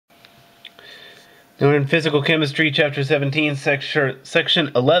Now in Physical Chemistry, Chapter 17,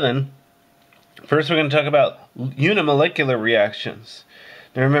 Section 11, first we're going to talk about unimolecular reactions.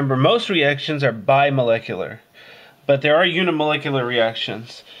 Now remember, most reactions are bimolecular, but there are unimolecular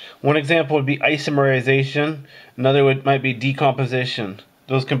reactions. One example would be isomerization, another might be decomposition.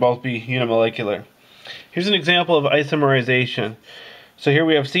 Those can both be unimolecular. Here's an example of isomerization. So here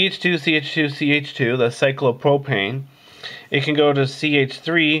we have CH2, CH2, CH2, that's cyclopropane. It can go to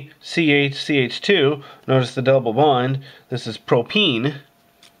CH3, CH, CH2. Notice the double bond. This is propene.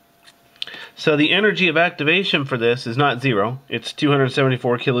 So the energy of activation for this is not zero. It's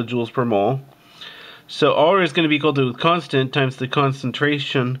 274 kilojoules per mole. So R is going to be equal to constant times the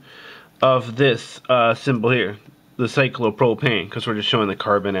concentration of this symbol here, the cyclopropane, because we're just showing the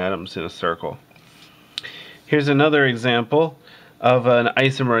carbon atoms in a circle. Here's another example of an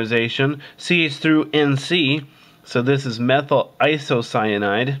isomerization. CH through NC. So this is methyl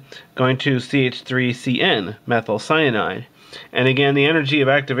isocyanide going to CH3CN, methyl cyanide. And again, the energy of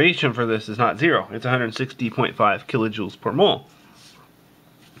activation for this is not zero. It's 160.5 kilojoules per mole.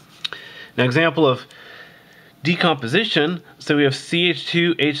 An example of decomposition, so we have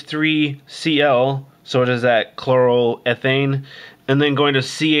CH2H3Cl, so it is that chloroethane, and then going to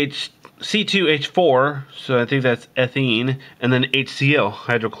C2H4, so I think that's ethene, and then HCl,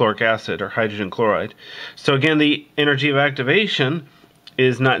 hydrochloric acid, or hydrogen chloride. So again, the energy of activation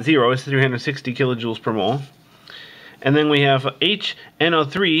is not zero, it's 360 kilojoules per mole. And then we have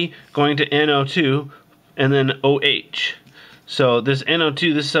HNO3 going to NO2, and then OH. So this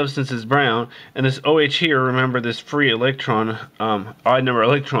NO2, this substance is brown, and this OH here, remember this free electron, odd number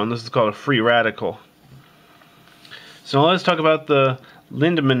electron, this is called a free radical. So now let's talk about the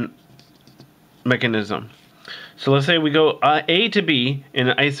Lindemann mechanism. So let's say we go A to B in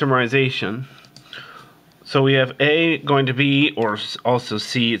an isomerization. So we have A going to B, or also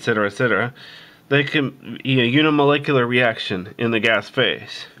C, etc., etc. They can be a unimolecular reaction in the gas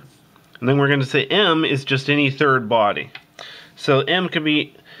phase. And then we're going to say M is just any third body. So M could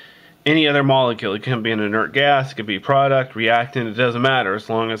be any other molecule. It can be an inert gas, it could be a product, reactant, it doesn't matter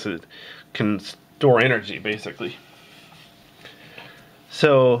as long as it can store energy, basically.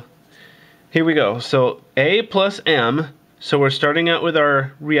 So here we go. So A plus M, so we're starting out with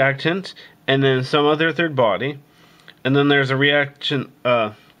our reactant and then some other third body. And then there's a reaction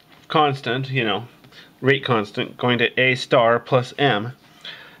constant, rate constant, going to A star plus M.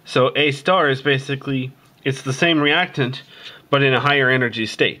 So A star is basically, it's the same reactant, but in a higher energy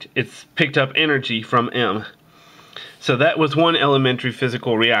state. It's picked up energy from M. So that was one elementary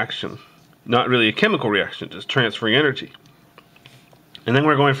physical reaction. Not really a chemical reaction, just transferring energy. And then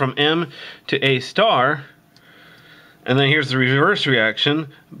we're going from M to A star, and then here's the reverse reaction,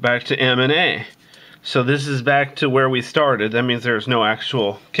 back to M and A. So this is back to where we started. That means there's no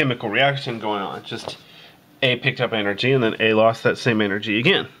actual chemical reaction going on. Just A picked up energy, and then A lost that same energy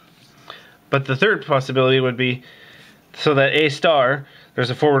again. But the third possibility would be, so that A star,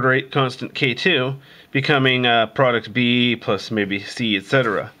 there's a forward rate constant K2, becoming product B plus maybe C,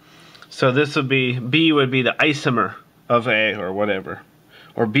 etc. So this would be, B would be the isomer of A or whatever.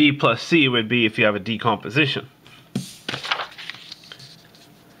 Or B plus C would be if you have a decomposition.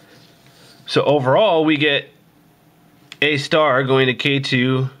 So overall, we get A star going to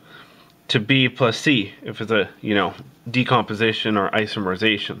K2 to B plus C if it's a, decomposition or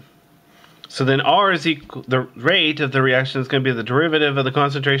isomerization. So then R is equal, the rate of the reaction is going to be the derivative of the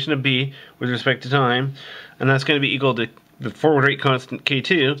concentration of B with respect to time, and that's going to be equal to the forward rate constant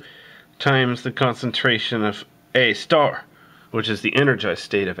K2 times the concentration of A star, which is the energized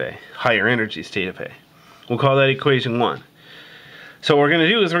state of A, higher energy state of A. We'll call that equation 1. So what we're going to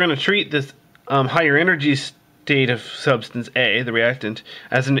do is we're going to treat this higher energy state of substance A, the reactant,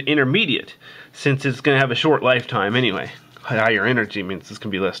 as an intermediate, since it's going to have a short lifetime anyway. Higher energy means it's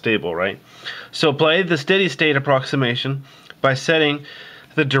going to be less stable, right? So apply the steady state approximation by setting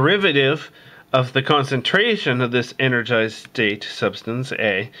the derivative of the concentration of this energized state substance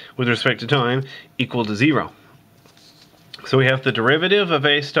A with respect to time equal to 0. So we have the derivative of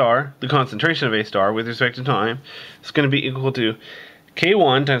A star, the concentration of A star with respect to time, is going to be equal to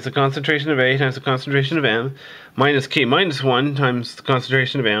K1 times the concentration of A times the concentration of M minus K minus 1 times the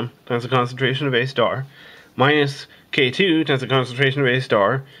concentration of M times the concentration of A star minus K2 times the concentration of A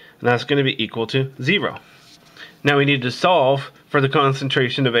star, and that's going to be equal to 0. Now we need to solve for the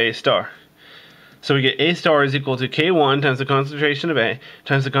concentration of A star. So we get A star is equal to K1 times the concentration of A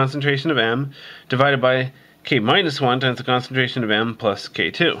times the concentration of M divided by K minus 1 times the concentration of M plus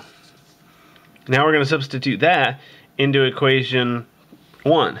K2. Now we're going to substitute that into equation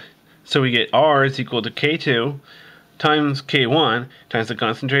 1. So we get R is equal to K2 times K1 times the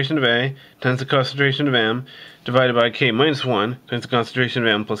concentration of A times the concentration of M divided by K minus 1 times the concentration of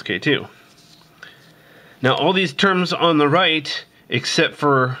M plus K2. Now all these terms on the right, except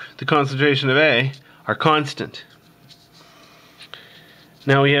for the concentration of A, are constant.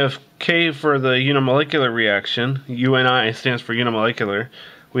 Now we have K for the unimolecular reaction. UNI stands for unimolecular.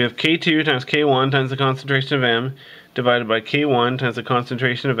 We have K2 times K1 times the concentration of M divided by K1 times the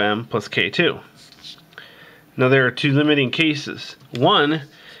concentration of M plus K2. Now there are two limiting cases. One,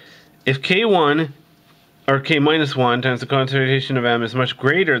 if K1 or K minus 1 times the concentration of M is much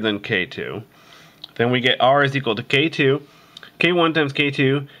greater than K2, then we get R is equal to K2, K1 times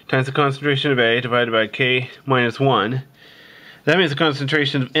K2 times the concentration of A divided by K minus 1. That means the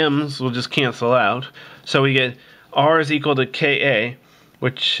concentration of M's will just cancel out. So we get R is equal to Ka,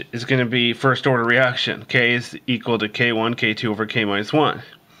 which is going to be first order reaction. K is equal to K1, K2 over K minus 1.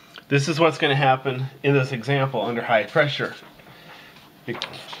 This is what's going to happen in this example under high pressure.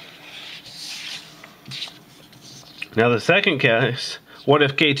 Now the second case, what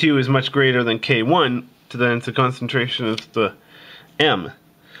if K2 is much greater than K1, then it's the concentration of the M.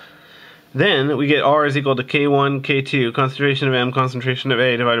 Then we get R is equal to K1, K2, concentration of M, concentration of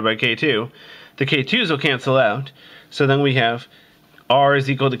A divided by K2. The K2s will cancel out, so then we have R is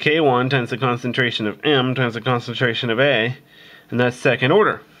equal to K1 times the concentration of M times the concentration of A, and that's second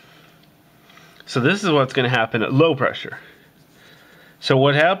order. So this is what's going to happen at low pressure. So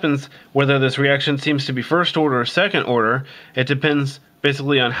what happens, whether this reaction seems to be first order or second order, it depends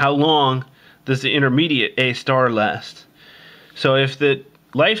basically on how long this intermediate A star lasts. So if the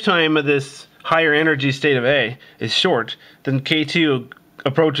lifetime of this higher energy state of A is short, then K2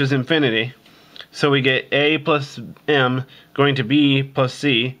 approaches infinity. So we get A plus M going to B plus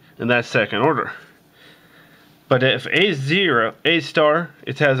C, and that's second order. But if A is 0, A star,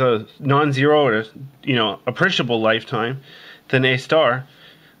 it has a non-zero or appreciable lifetime, then A star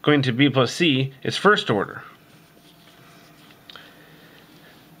going to B plus C is first order.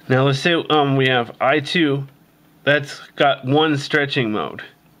 Now let's say we have I2, that's got one stretching mode.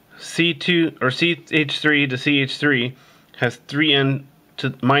 C2 or CH3 to CH3 has 3n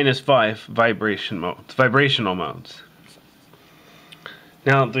to minus 5 vibrational modes.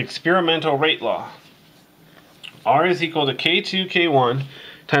 Now the experimental rate law. R is equal to K2, K1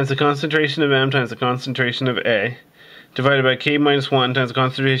 times the concentration of M times the concentration of A divided by K minus 1 times the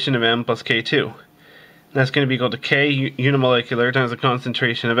concentration of M plus K2. That's going to be equal to K unimolecular times the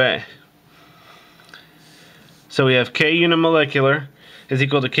concentration of A. So we have K unimolecular is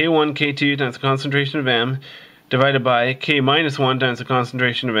equal to K1, K2 times the concentration of M divided by K minus 1 times the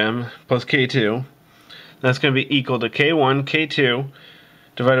concentration of M plus K2. That's going to be equal to K1, K2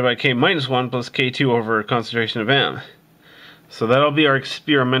 divided by K minus 1 plus K2 over concentration of M. So that'll be our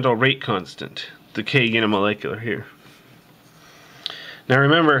experimental rate constant, the K unimolecular here. Now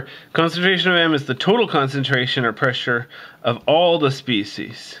remember, concentration of M is the total concentration or pressure of all the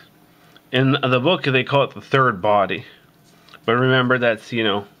species. In the book they call it the third body. But remember that's,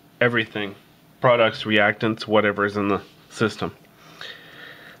 everything. Products, reactants, whatever is in the system.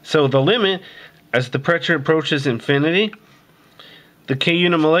 So the limit, as the pressure approaches infinity, the K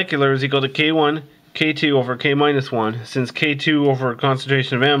unimolecular is equal to K1, K2 over K minus 1, since K2 over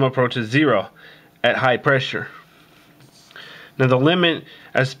concentration of M approaches 0 at high pressure. Now the limit,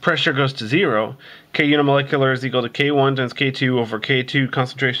 as pressure goes to 0, K unimolecular is equal to K1 times K2 over K2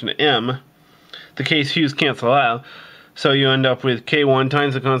 concentration of M. The K's cancel out, so you end up with K1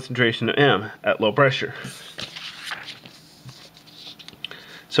 times the concentration of M at low pressure.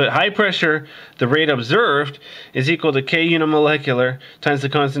 So at high pressure, the rate observed is equal to K unimolecular times the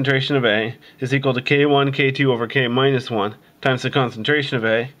concentration of A is equal to K1, K2 over K minus 1 times the concentration of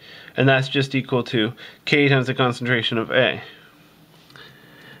A, and that's just equal to K times the concentration of A.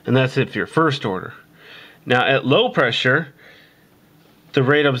 And that's it for your first order. Now at low pressure, the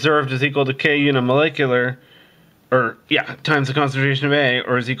rate observed is equal to K unimolecular, times the concentration of A,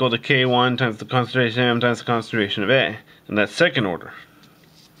 or is equal to K1 times the concentration of M times the concentration of A, and that's second order.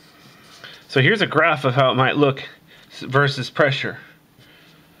 So here's a graph of how it might look versus pressure.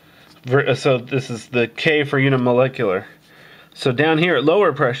 So this is the K for unimolecular. So down here at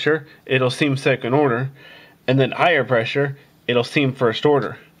lower pressure, it'll seem second order, and then higher pressure, it'll seem first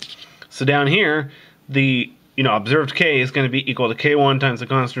order. So down here, the observed K is going to be equal to K1 times the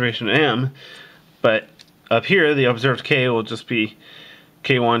concentration of M, but up here, the observed K will just be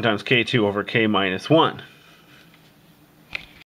K1 times K2 over K minus 1.